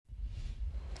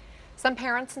Some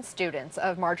parents and students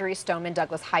of Marjorie Stoneman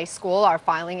Douglas High School are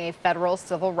filing a federal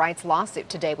civil rights lawsuit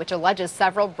today, which alleges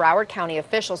several Broward County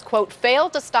officials, quote,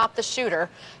 failed to stop the shooter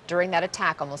during that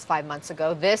attack almost 5 months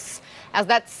ago. This, as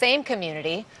that same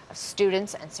community of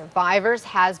students and survivors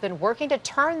has been working to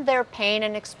turn their pain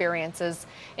and experiences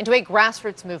into a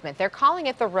grassroots movement. They're calling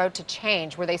it the Road to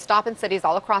Change, where they stop in cities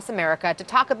all across America to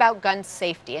talk about gun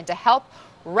safety and to help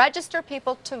register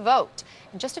people to vote.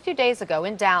 And just a few days ago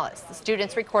in Dallas, the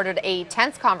students recorded a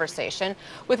tense conversation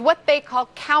with what they call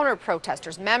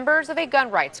counter-protesters, members of a gun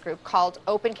rights group called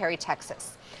Open Carry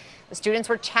Texas. The students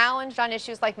were challenged on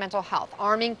issues like mental health,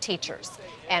 arming teachers,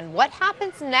 and what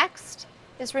happens next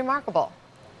is remarkable.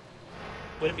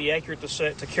 Would it be accurate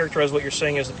to characterize what you're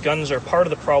saying as that guns are part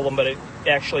of the problem, but it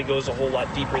actually goes a whole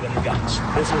lot deeper than the guns?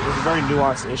 This is a very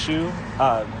nuanced issue,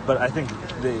 but I think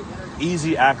the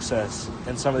easy access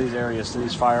in some of these areas to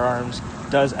these firearms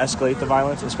does escalate the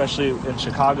violence, especially in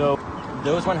Chicago.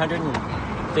 Those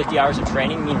 150 hours of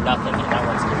training mean nothing in that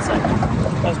one's inside.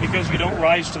 That's because you don't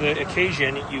rise to the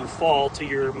occasion, you fall to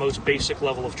your most basic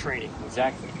level of training.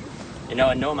 Exactly. You know,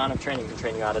 and no amount of training can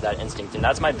train you out of that instinct. And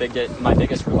that's my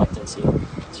biggest reluctancy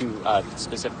to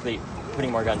specifically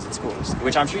putting more guns in schools,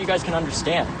 which I'm sure you guys can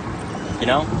understand. You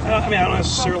know? I mean, I don't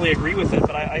necessarily agree with it,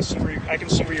 but I can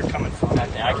see where you're coming from.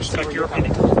 I respect your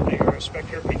opinion. I respect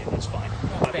your opinion. That's fine.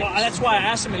 Well, that's why I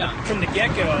asked them from the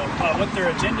get-go what their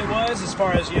agenda was as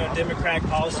far as, Democratic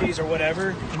policies or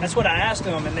whatever. That's what I asked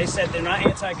them, and they said they're not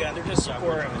anti-gun, they're just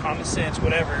for common sense,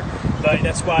 whatever. But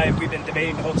that's why we've been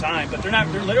debating the whole time. But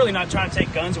they're literally not trying to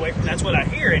take guns away from. That's what I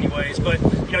hear, anyways. But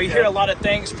you hear a lot of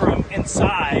things from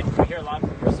inside. I hear a lot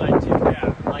from your side too.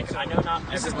 Yeah. Like I know not.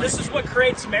 This is what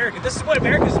creates America. This is what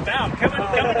America's about. Coming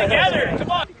together.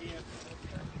 Come on. What do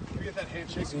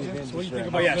you think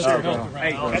about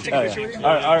Hey, can I take a picture with you?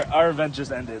 Our event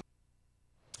just ended.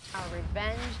 Our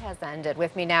revenge has ended.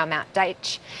 With me now, Matt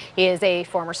Deitch. He is a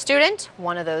former student,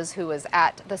 one of those who was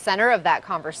at the center of that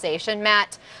conversation.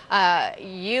 Matt,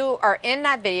 you are in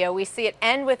that video. We see it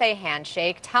end with a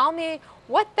handshake. Tell me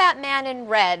what that man in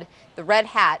red, the red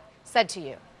hat, said to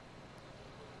you.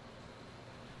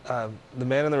 The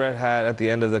man in the red hat at the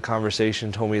end of the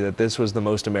conversation told me that this was the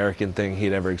most American thing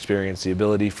he'd ever experienced, the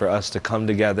ability for us to come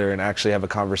together and actually have a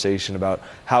conversation about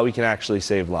how we can actually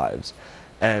save lives.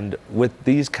 And with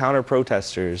these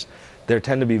counter-protesters, there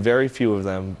tend to be very few of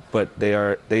them, but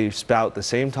they spout the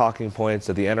same talking points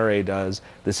that the NRA does,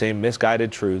 the same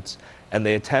misguided truths, and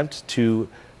they attempt to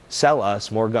sell us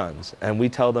more guns. And we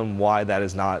tell them why that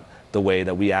is not the way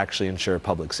that we actually ensure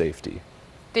public safety.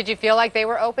 Did you feel like they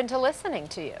were open to listening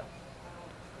to you?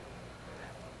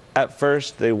 At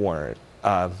first, they weren't,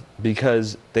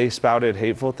 because they spouted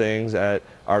hateful things at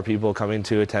our people coming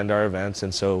to attend our events,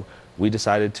 and so we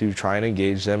decided to try and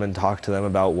engage them and talk to them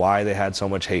about why they had so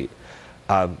much hate.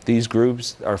 These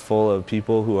groups are full of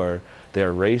people who are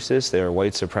racist, they are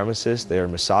white supremacists, they are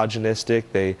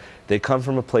misogynistic, they come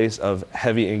from a place of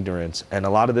heavy ignorance, and a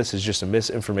lot of this is just a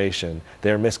misinformation.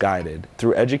 They are misguided.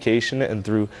 Through education and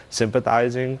through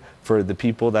sympathizing for the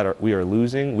people that we are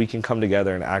losing, we can come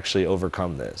together and actually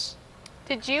overcome this.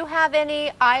 Did you have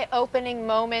any eye-opening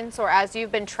moments, or as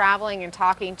you've been traveling and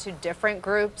talking to different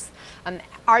groups,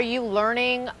 are you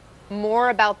learning more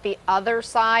about the other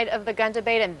side of the gun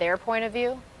debate and their point of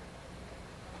view?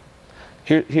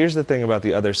 Here's the thing about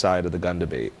the other side of the gun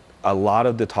debate. A lot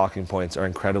of the talking points are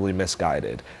incredibly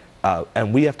misguided,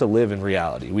 and we have to live in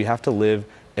reality. We have to live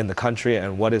in the country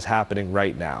and what is happening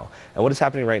right now. And what is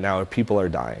happening right now are people are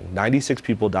dying. 96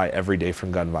 people die every day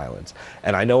from gun violence.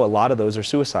 And I know a lot of those are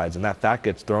suicides, and that fact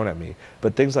gets thrown at me.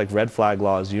 But things like red flag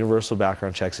laws, universal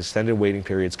background checks, extended waiting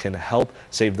periods can help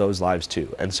save those lives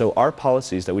too. And so our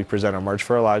policies that we present on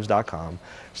marchforourlives.com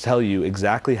tell you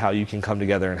exactly how you can come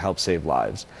together and help save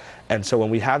lives. And so when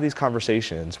we have these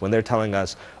conversations, when they're telling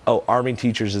us, oh, arming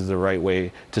teachers is the right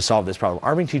way to solve this problem,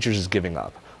 arming teachers is giving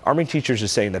up. Arming teachers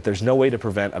is saying that there's no way to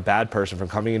prevent a bad person from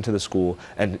coming into the school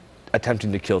and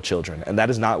attempting to kill children. And that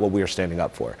is not what we are standing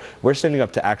up for. We're standing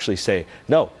up to actually say,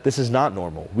 no, this is not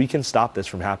normal. We can stop this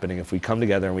from happening if we come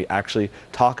together and we actually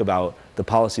talk about the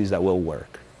policies that will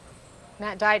work.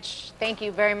 Matt Deitch, thank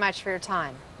you very much for your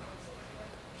time.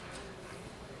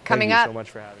 Thank you Coming up. so much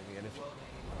for having me.